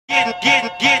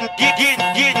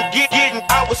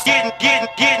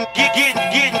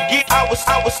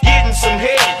I was getting some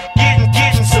head,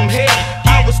 getting some head.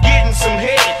 I was getting some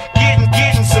head,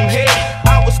 getting some head.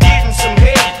 I was getting some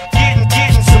head,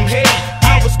 getting some head.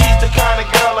 I was the kind of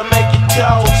girl that make your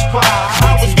toes pop.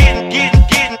 I was getting.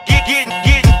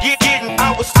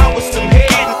 I was some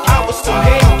head, I was some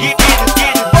head, getting.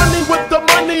 Money with the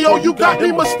money, oh you got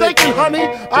me mistaken, honey.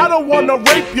 I don't wanna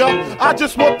rape ya, I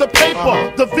just want the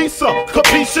paper, the visa,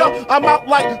 capisha. I'm out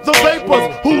like the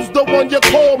vapors. Who's the one you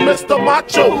call Mr.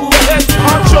 Macho? The head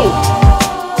honcho.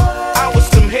 I was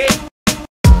some head.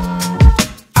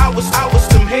 I was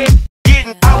some head,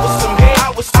 getting. I was some head. I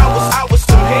was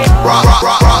some head.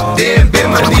 Rock, then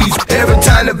bend my knees every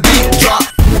time the beat drop.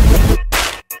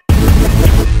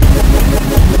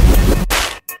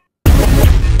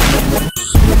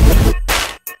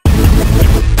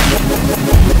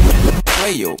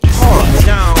 Your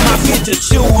my picture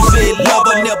choosing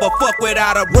lover, never fuck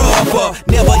without a rubber.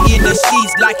 Never in the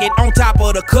sheets like it on top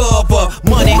of the cover.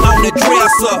 Money on the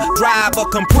dresser, drive a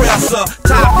compressor.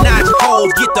 Top notch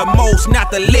hoes get the most, not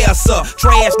the lesser.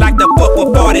 Trash like the fuck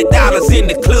for $40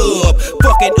 in the club.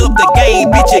 Fucking up the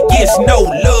game, bitch, it gets no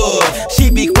love.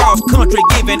 She be cross country,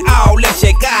 giving all that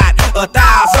she got.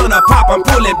 1,000 a pop, I'm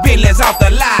pulling billions off the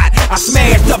lot. I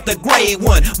smashed up the gray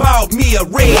one, bought me a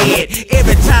red.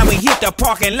 Every time we hit the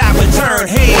parking lot, we turn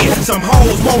head. Some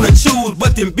hoes wanna choose,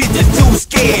 but them bitches too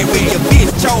scary. Your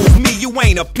bitch chose me, you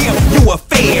ain't a pimp, you a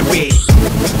fairy.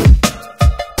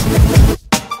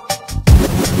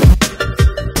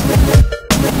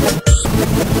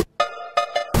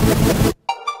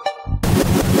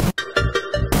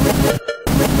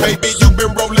 Baby, you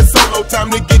been rolling solo,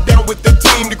 time to get down with the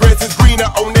team. The grass is greener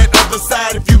on that other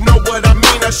side, if you know what I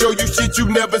mean. I show you shit you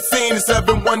never seen, the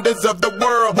 7 wonders of the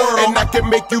world. And I can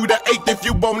make you the 8th if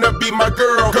you wanna be my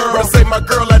girl. When I say my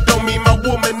girl, I don't mean my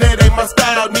woman, that ain't my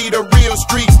style. Need a real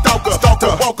street stalker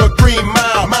to walk a green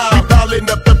mile. We piling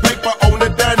up the paper on the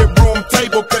dining room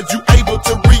table, cause you able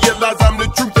to realize I'm the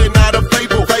truth and not a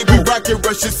fable. We rockin'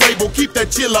 Russian sable, keep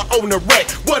that chiller on the rack.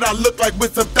 What I look like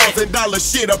with some $1,000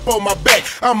 shit up on my back.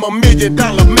 I'm a $1 million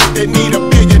man that need $1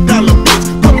 billion bitch.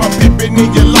 Put my pimpin'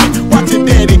 in your life, watch your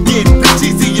daddy get rich.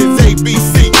 Easy as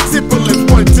ABC, simple as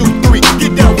 1, 2, 3.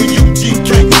 Get down with UGK,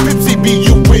 Pimp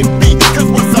CBUNB. Cause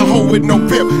what's a hoe with no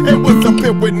pimp, and what's a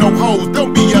pimp with no hoes?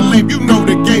 Don't be a lame, you know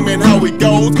the game and how it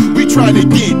goes. We try to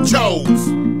get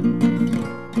chose.